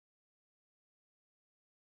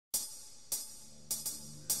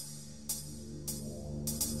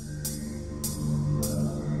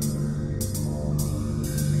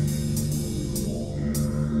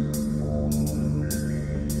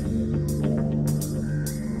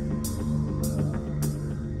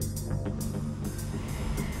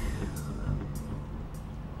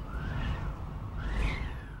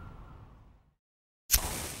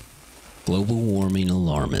global warming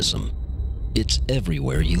alarmism. It's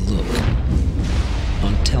everywhere you look.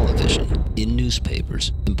 On television, in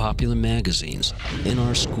newspapers, in popular magazines, in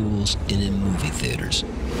our schools, and in movie theaters.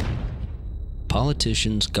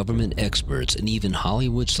 Politicians, government experts, and even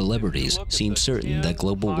Hollywood celebrities seem certain that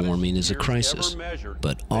global warming is a crisis.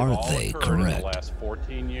 But are they correct?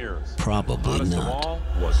 Probably not.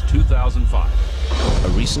 Was 2005. A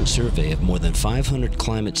recent survey of more than 500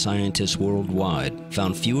 climate scientists worldwide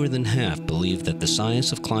found fewer than half believe that the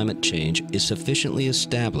science of climate change is sufficiently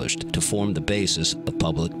established to form the basis of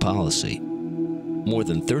public policy. More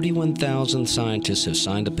than 31,000 scientists have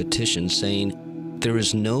signed a petition saying there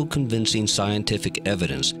is no convincing scientific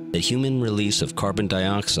evidence that human release of carbon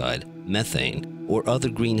dioxide, methane, or other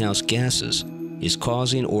greenhouse gases is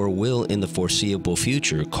causing or will in the foreseeable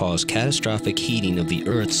future cause catastrophic heating of the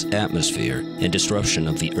Earth's atmosphere and disruption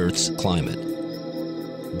of the Earth's climate.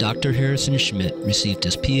 Dr. Harrison Schmitt received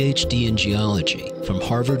his PhD in geology from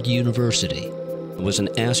Harvard University and was an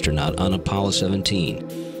astronaut on Apollo 17.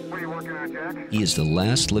 What are you working on, Jack? He is the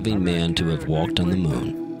last living man to have walked on the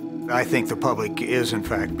moon. I think the public is, in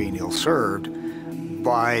fact, being ill-served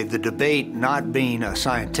by the debate not being a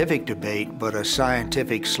scientific debate, but a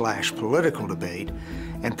scientific/political debate,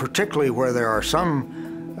 and particularly where there are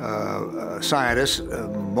some scientists,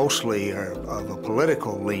 mostly of a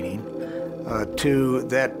political leaning,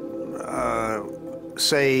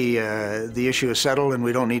 say the issue is settled and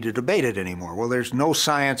we don't need to debate it anymore. Well, there's no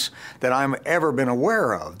science that I've ever been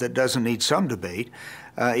aware of that doesn't need some debate.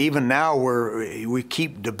 Even now, we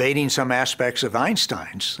keep debating some aspects of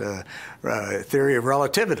Einstein's theory of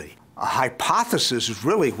relativity. A hypothesis is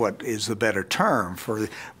really what is the better term for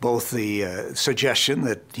both the suggestion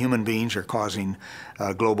that human beings are causing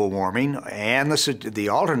global warming and the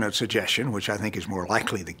alternate suggestion, which I think is more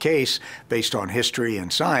likely the case based on history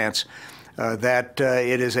and science, that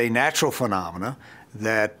it is a natural phenomena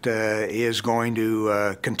that is going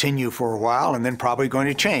to continue for a while and then probably going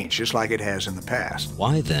to change, just like it has in the past.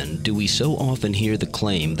 Why then do we so often hear the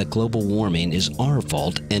claim that global warming is our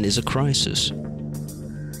fault and is a crisis?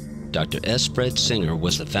 Dr. S. Fred Singer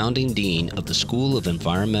was the founding dean of the School of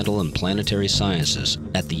Environmental and Planetary Sciences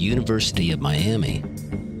at the University of Miami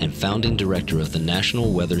and founding director of the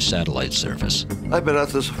National Weather Satellite Service. I've been at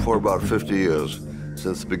this for about 50 years,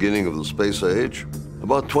 since the beginning of the space age.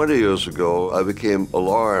 About 20 years ago, I became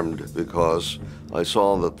alarmed because I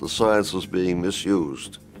saw that the science was being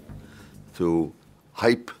misused to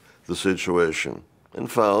hype the situation and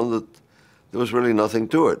found that there was really nothing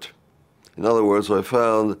to it. In other words, I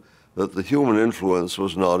found that the human influence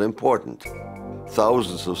was not important.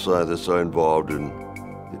 Thousands of scientists are involved in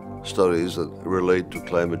studies that relate to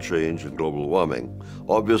climate change and global warming.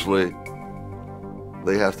 Obviously,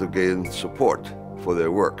 they have to gain support for their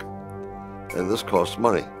work. And this costs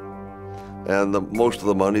money. And most of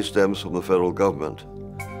the money stems from the federal government.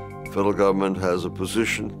 The federal government has a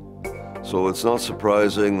position, so it's not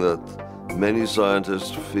surprising that many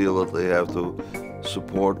scientists feel that they have to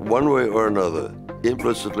support one way or another,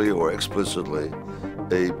 implicitly or explicitly,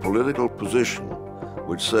 a political position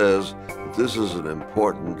which says that this is an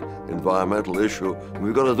important environmental issue and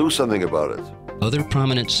we've got to do something about it. Other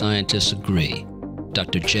prominent scientists agree.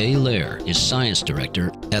 Dr. Jay Lehr is science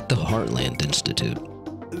director at the Heartland Institute.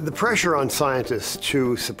 The pressure on scientists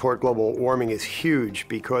to support global warming is huge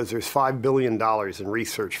because there's $5 billion in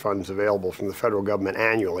research funds available from the federal government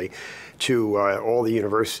annually to all the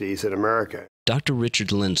universities in America. Dr. Richard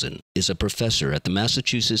Lindzen is a professor at the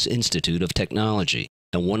Massachusetts Institute of Technology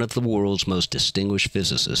and one of the world's most distinguished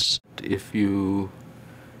physicists. If you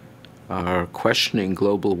are questioning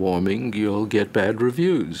global warming, you'll get bad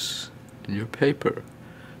reviews in your paper.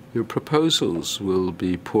 Your proposals will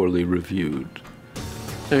be poorly reviewed.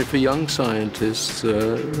 And for young scientists,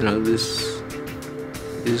 this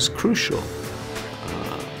is crucial.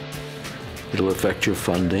 It'll affect your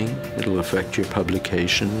funding, it'll affect your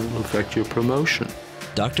publication, it'll affect your promotion.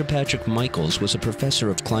 Dr. Patrick Michaels was a professor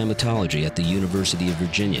of climatology at the University of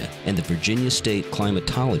Virginia and the Virginia State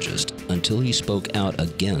climatologist until he spoke out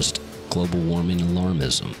against global warming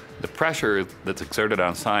alarmism. The pressure that's exerted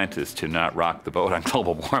on scientists to not rock the boat on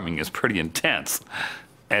global warming is pretty intense.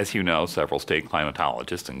 As you know, several state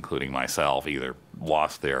climatologists, including myself, either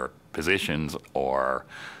lost their positions or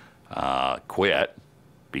quit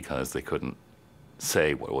because they couldn't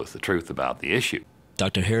say what was the truth about the issue.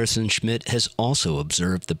 Dr. Harrison Schmitt has also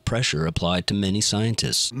observed the pressure applied to many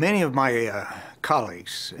scientists. Many of my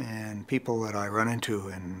colleagues and people that I run into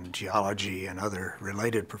in geology and other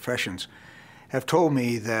related professions have told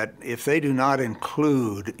me that if they do not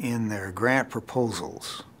include in their grant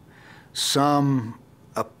proposals some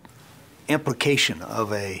implication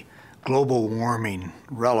of a global warming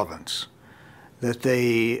relevance, that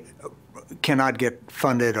they cannot get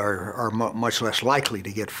funded or are much less likely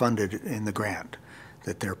to get funded in the grant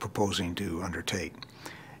that they're proposing to undertake.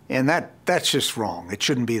 And that's just wrong. It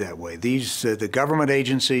shouldn't be that way. The government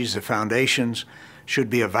agencies, the foundations, should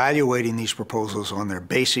be evaluating these proposals on their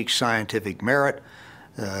basic scientific merit,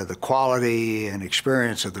 the quality and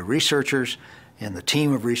experience of the researchers and the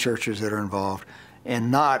team of researchers that are involved,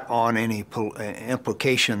 and not on any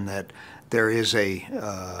implication that there is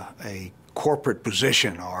a corporate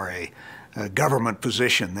position or a government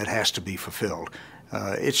position that has to be fulfilled.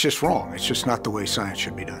 It's just wrong. It's just not the way science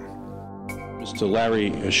should be done. Mr.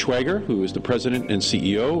 Larry Schwager, who is the president and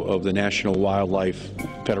CEO of the National Wildlife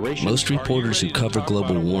Federation. Most reporters who cover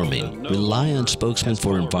global warming rely on spokesmen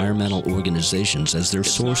for environmental organizations as their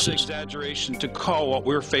sources. It's not an exaggeration to call what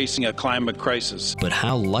we're facing a climate crisis. But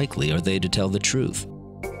how likely are they to tell the truth?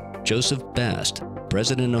 Joseph Bast,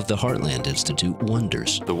 president of the Heartland Institute,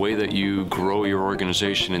 wonders. The way that you grow your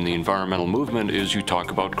organization in the environmental movement is you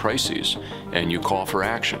talk about crises and you call for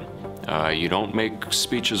action. You don't make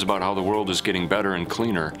speeches about how the world is getting better and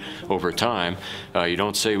cleaner over time. You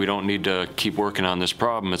don't say we don't need to keep working on this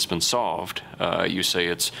problem, it's been solved. You say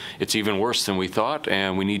it's even worse than we thought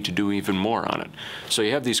and we need to do even more on it. So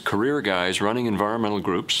you have these career guys running environmental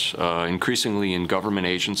groups, increasingly in government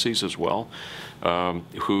agencies as well,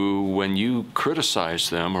 who, when you criticize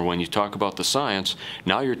them or when you talk about the science,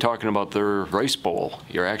 now you're talking about their rice bowl.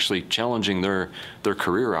 You're actually challenging their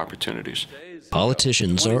career opportunities.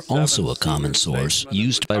 Politicians are also a common source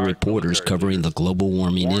used by reporters covering the global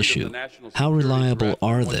warming issue. How reliable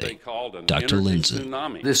are they? Dr.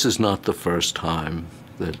 Lindzen. This is not the first time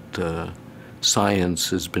that science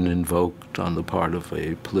has been invoked on the part of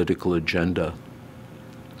a political agenda.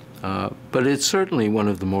 But it's certainly one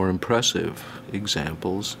of the more impressive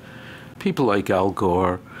examples. People like Al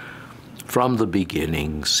Gore, from the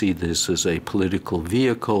beginning, see this as a political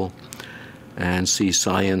vehicle and see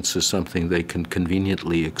science as something they can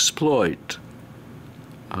conveniently exploit.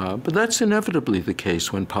 But that's inevitably the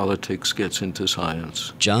case when politics gets into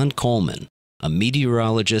science. John Coleman, a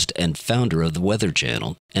meteorologist and founder of the Weather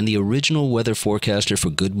Channel and the original weather forecaster for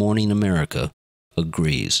Good Morning America,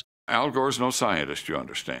 agrees. Al Gore's no scientist, you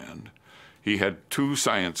understand. He had 2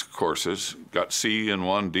 science courses, got C in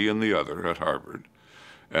one, D in the other at Harvard.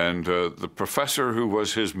 And the professor who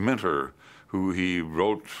was his mentor, who he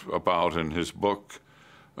wrote about in his book,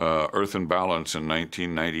 Earth in Balance in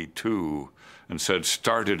 1992, and said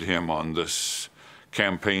started him on this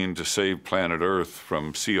campaign to save planet Earth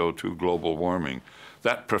from CO2 global warming.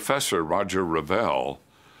 That professor, Roger Revelle,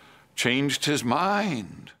 changed his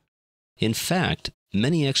mind. In fact,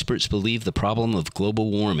 many experts believe the problem of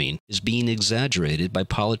global warming is being exaggerated by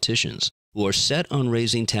politicians who are set on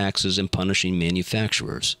raising taxes and punishing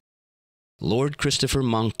manufacturers. Lord Christopher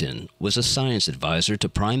Monckton was a science advisor to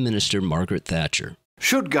Prime Minister Margaret Thatcher.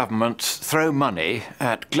 Should governments throw money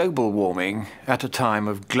at global warming at a time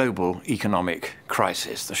of global economic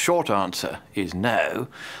crisis? The short answer is no.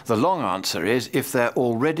 The long answer is if they're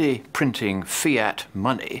already printing fiat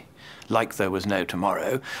money, like there was no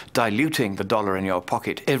tomorrow, diluting the dollar in your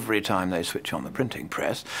pocket every time they switch on the printing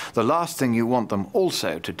press, the last thing you want them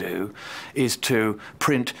also to do is to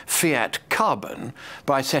print fiat carbon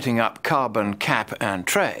by setting up carbon cap and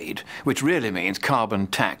trade, which really means carbon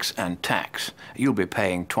tax and tax. You'll be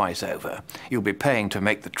paying twice over. You'll be paying to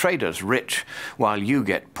make the traders rich while you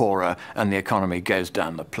get poorer and the economy goes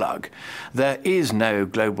down the plug. There is no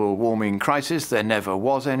global warming crisis. There never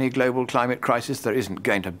was any global climate crisis. There isn't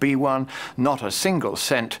going to be one. Not a single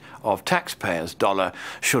cent of taxpayers' dollar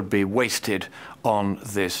should be wasted on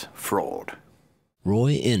this fraud.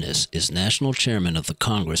 Roy Innis is national chairman of the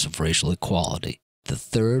Congress of Racial Equality, the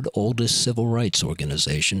 3rd oldest civil rights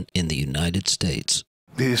organization in the United States.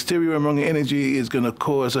 The hysteria among energy is going to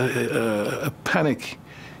cause a panic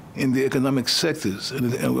in the economic sectors,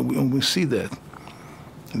 and we see that.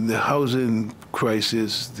 The housing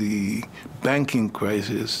crisis, the banking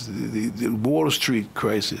crisis, the Wall Street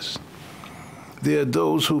crisis. There are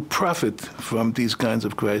those who profit from these kinds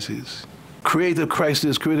of crises. Create a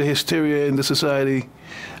crisis, create a hysteria in the society,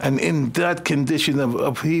 and in that condition of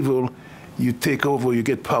upheaval, you take over, you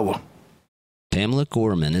get power. Pamela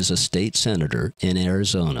Gorman is a state senator in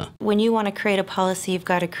Arizona. When you want to create a policy, you've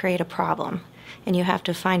got to create a problem. And you have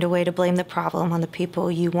to find a way to blame the problem on the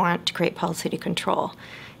people you want to create policy to control.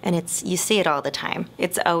 And you see it all the time.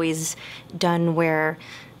 It's always done where,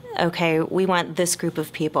 okay, we want this group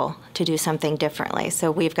of people to do something differently. So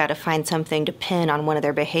we've got to find something to pin on one of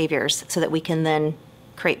their behaviors so that we can then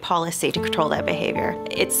create policy to control that behavior.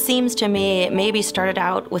 It seems to me it maybe started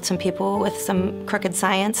out with some people with some crooked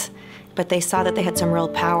science, but they saw that they had some real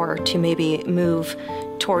power to maybe move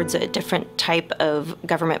towards a different type of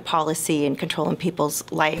government policy and controlling people's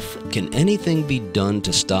life. Can anything be done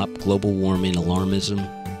to stop global warming alarmism?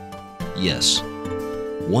 Yes.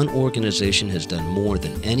 One organization has done more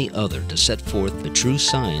than any other to set forth the true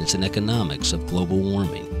science and economics of global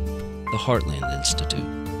warming: the Heartland Institute,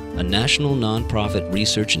 a national nonprofit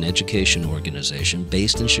research and education organization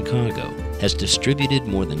based in Chicago, has distributed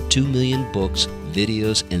more than 2 million books,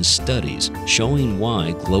 videos, and studies showing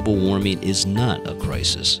why global warming is not a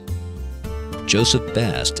crisis. Joseph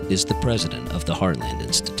Bast is the president of the Heartland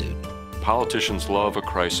Institute. Politicians love a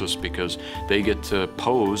crisis because they get to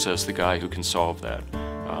pose as the guy who can solve that.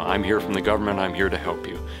 I'm here from the government, I'm here to help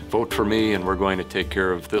you. Vote for me and we're going to take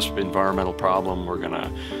care of this environmental problem. We're going to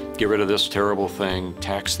get rid of this terrible thing,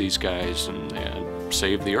 tax these guys, and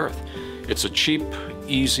save the earth. It's a cheap,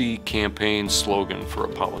 easy campaign slogan for a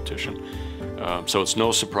politician. So it's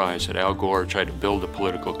no surprise that Al Gore tried to build a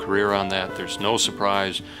political career on that. There's no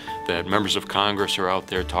surprise that members of Congress are out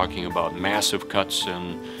there talking about massive cuts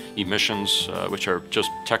in emissions, which are just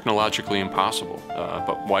technologically impossible.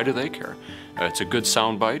 But why do they care? It's a good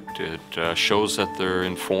soundbite. It shows that they're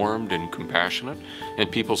informed and compassionate,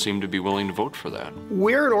 and people seem to be willing to vote for that.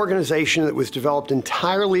 We're an organization that was developed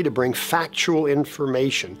entirely to bring factual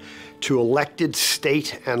information to elected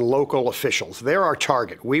state and local officials. They're our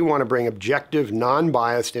target. We want to bring objective,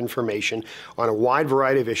 non-biased information on a wide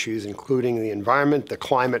variety of issues, including the environment, the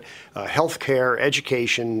climate, healthcare,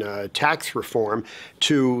 education, tax reform,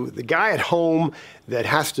 to the guy at home that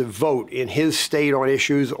has to vote in his state on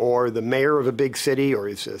issues, or the mayor of a big city, or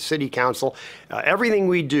his city council. Everything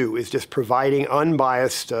we do is just providing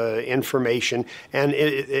unbiased information, and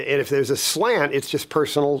if there's a slant, it's just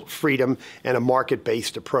personal freedom and a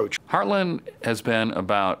market-based approach. Heartland has been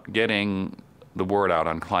about getting the word out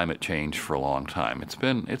on climate change for a long time. It's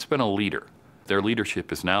been a leader. Their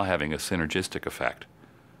leadership is now having a synergistic effect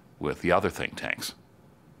with the other think tanks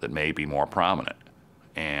that may be more prominent.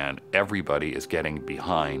 And everybody is getting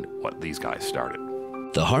behind what these guys started.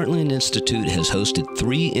 The Heartland Institute has hosted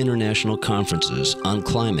 3 international conferences on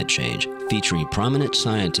climate change featuring prominent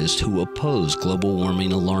scientists who oppose global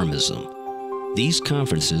warming alarmism. These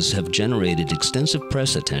conferences have generated extensive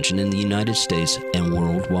press attention in the United States and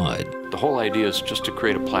worldwide. The whole idea is just to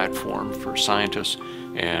create a platform for scientists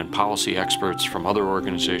and policy experts from other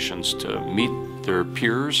organizations to meet their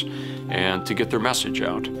peers and to get their message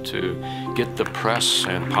out, to get the press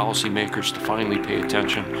and policymakers to finally pay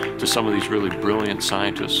attention to some of these really brilliant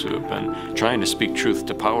scientists who have been trying to speak truth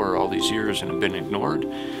to power all these years and have been ignored.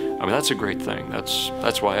 I mean, that's a great thing.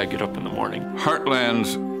 That's why I get up in the morning.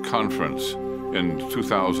 Heartland's conference in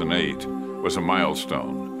 2008 was a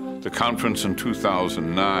milestone. The conference in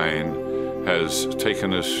 2009 has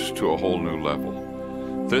taken us to a whole new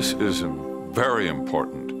level. This is very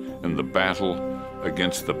important in the battle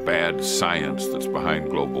against the bad science that's behind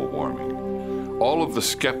global warming. All of the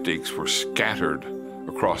skeptics were scattered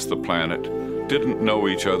across the planet, didn't know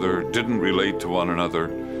each other, didn't relate to one another,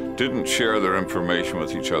 didn't share their information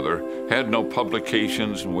with each other, had no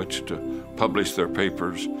publications in which to publish their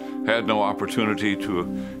papers, had no opportunity to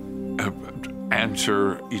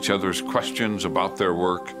answer each other's questions about their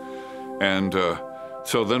work. And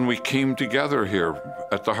so then we came together here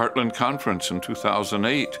at the Heartland Conference in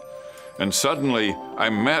 2008. And suddenly I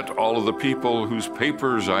met all of the people whose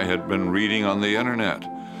papers I had been reading on the internet.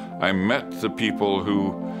 I met the people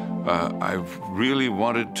who I really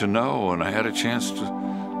wanted to know, and I had a chance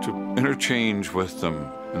to interchange with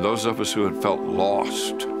them. And those of us who had felt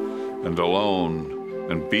lost and alone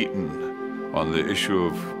and beaten on the issue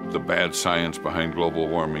of the bad science behind global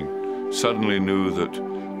warming suddenly knew that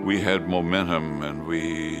we had momentum and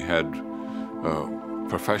we had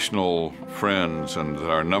professional friends, and that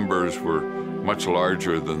our numbers were much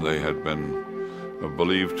larger than they had been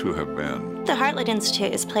believed to have been. The Heartland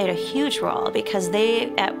Institute has played a huge role because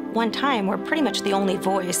they, at one time, were pretty much the only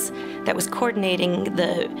voice that was coordinating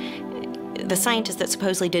the scientists that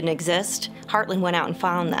supposedly didn't exist. Heartland went out and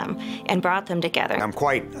found them and brought them together. I'm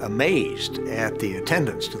quite amazed at the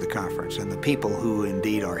attendance to the conference and the people who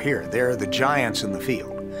indeed are here. They're the giants in the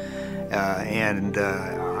field.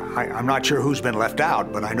 I'm not sure who's been left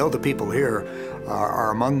out, but I know the people here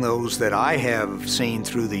are among those that I have seen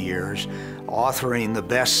through the years authoring the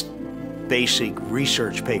best basic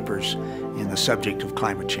research papers in the subject of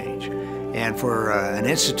climate change. And for an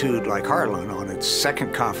institute like Heartland on its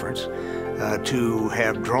second conference to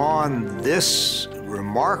have drawn this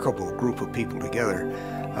remarkable group of people together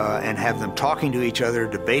and have them talking to each other,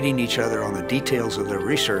 debating each other on the details of their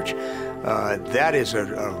research, that is a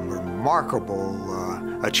remarkable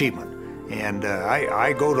achievement. And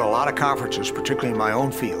I go to a lot of conferences, particularly in my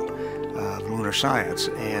own field of lunar science,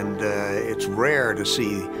 and it's rare to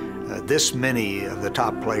see this many of the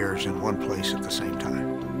top players in one place at the same time.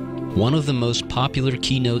 One of the most popular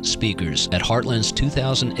keynote speakers at Heartland's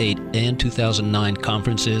 2008 and 2009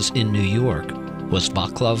 conferences in New York was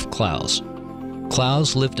Václav Klaus.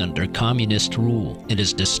 Klaus lived under communist rule and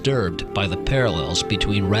is disturbed by the parallels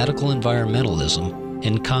between radical environmentalism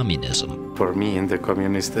and communism. For me, in the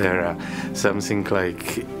communist era, something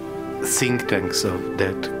like think tanks of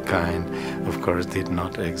that kind, of course, did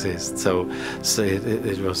not exist. So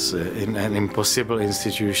it was an impossible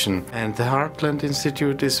institution. And the Heartland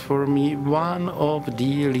Institute is, for me, one of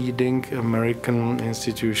the leading American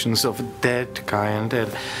institutions of that kind.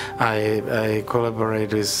 And I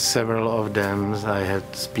collaborate with several of them. I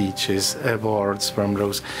had speeches, awards from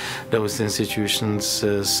those institutions.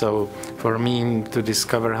 So for me, to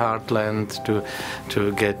discover Heartland,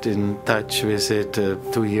 to get in touch with it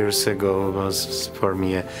 2 years ago was for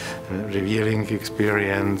me a revealing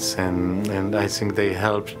experience, and I think they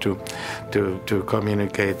helped to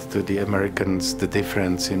communicate to the Americans the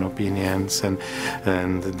difference in opinions, and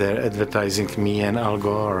they're advertising me and Al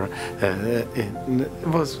Gore. It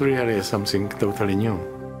was really something totally new.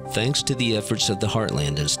 Thanks to the efforts of the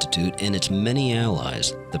Heartland Institute and its many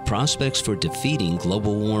allies, the prospects for defeating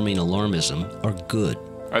global warming alarmism are good.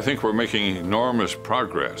 I think we're making enormous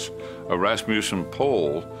progress. A Rasmussen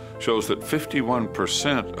poll shows that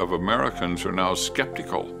 51% of Americans are now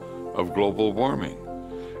skeptical of global warming.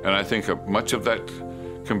 And I think much of that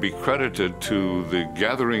can be credited to the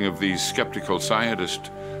gathering of these skeptical scientists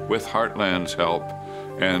with Heartland's help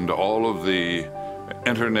and all of the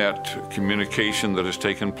internet communication that has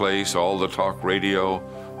taken place, all the talk radio,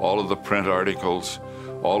 all of the print articles,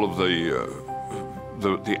 all of the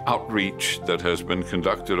outreach that has been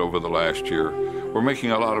conducted over the last year. We're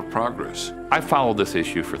making a lot of progress. I followed this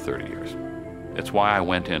issue for 30 years. It's why I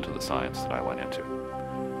went into the science that I went into.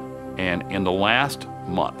 And in the last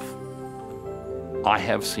month, I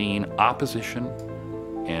have seen opposition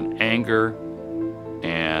and anger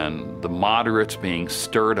and the moderates being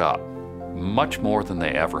stirred up much more than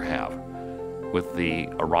they ever have. With the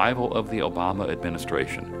arrival of the Obama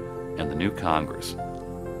administration and the new Congress,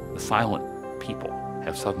 the silent people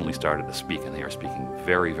have suddenly started to speak, and they are speaking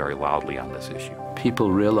very, very loudly on this issue. People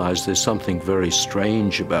realize there's something very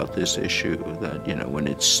strange about this issue, that, you know, when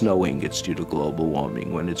it's snowing, it's due to global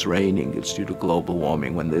warming. When it's raining, it's due to global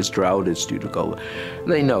warming. When there's drought, it's due to global.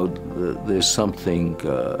 They know there's something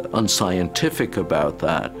unscientific about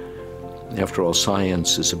that. After all,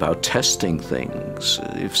 science is about testing things.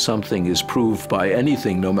 If something is proved by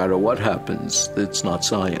anything, no matter what happens, it's not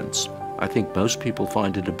science. I think most people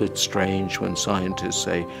find it a bit strange when scientists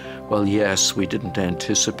say, well, yes, we didn't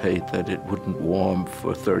anticipate that it wouldn't warm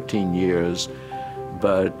for 13 years,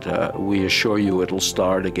 but we assure you it'll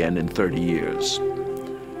start again in 30 years.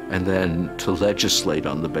 And then to legislate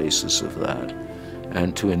on the basis of that,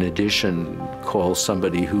 and to, in addition, call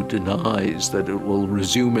somebody who denies that it will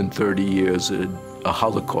resume in 30 years a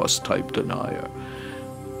Holocaust-type denier.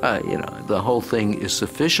 You know, the whole thing is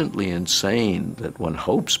sufficiently insane that one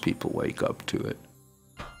hopes people wake up to it.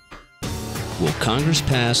 Will Congress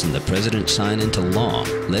pass and the President sign into law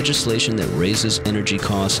legislation that raises energy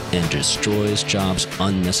costs and destroys jobs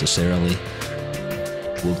unnecessarily?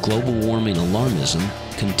 Will global warming alarmism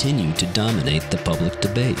continue to dominate the public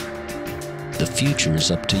debate? The future is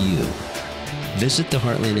up to you. Visit the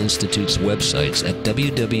Heartland Institute's websites at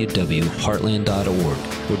www.heartland.org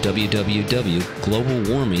or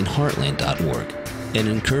www.globalwarmingheartland.org and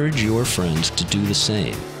encourage your friends to do the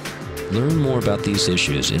same. Learn more about these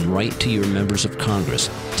issues and write to your members of Congress.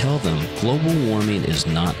 Tell them global warming is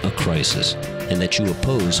not a crisis and that you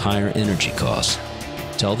oppose higher energy costs.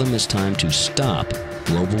 Tell them it's time to stop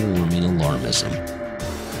global warming alarmism.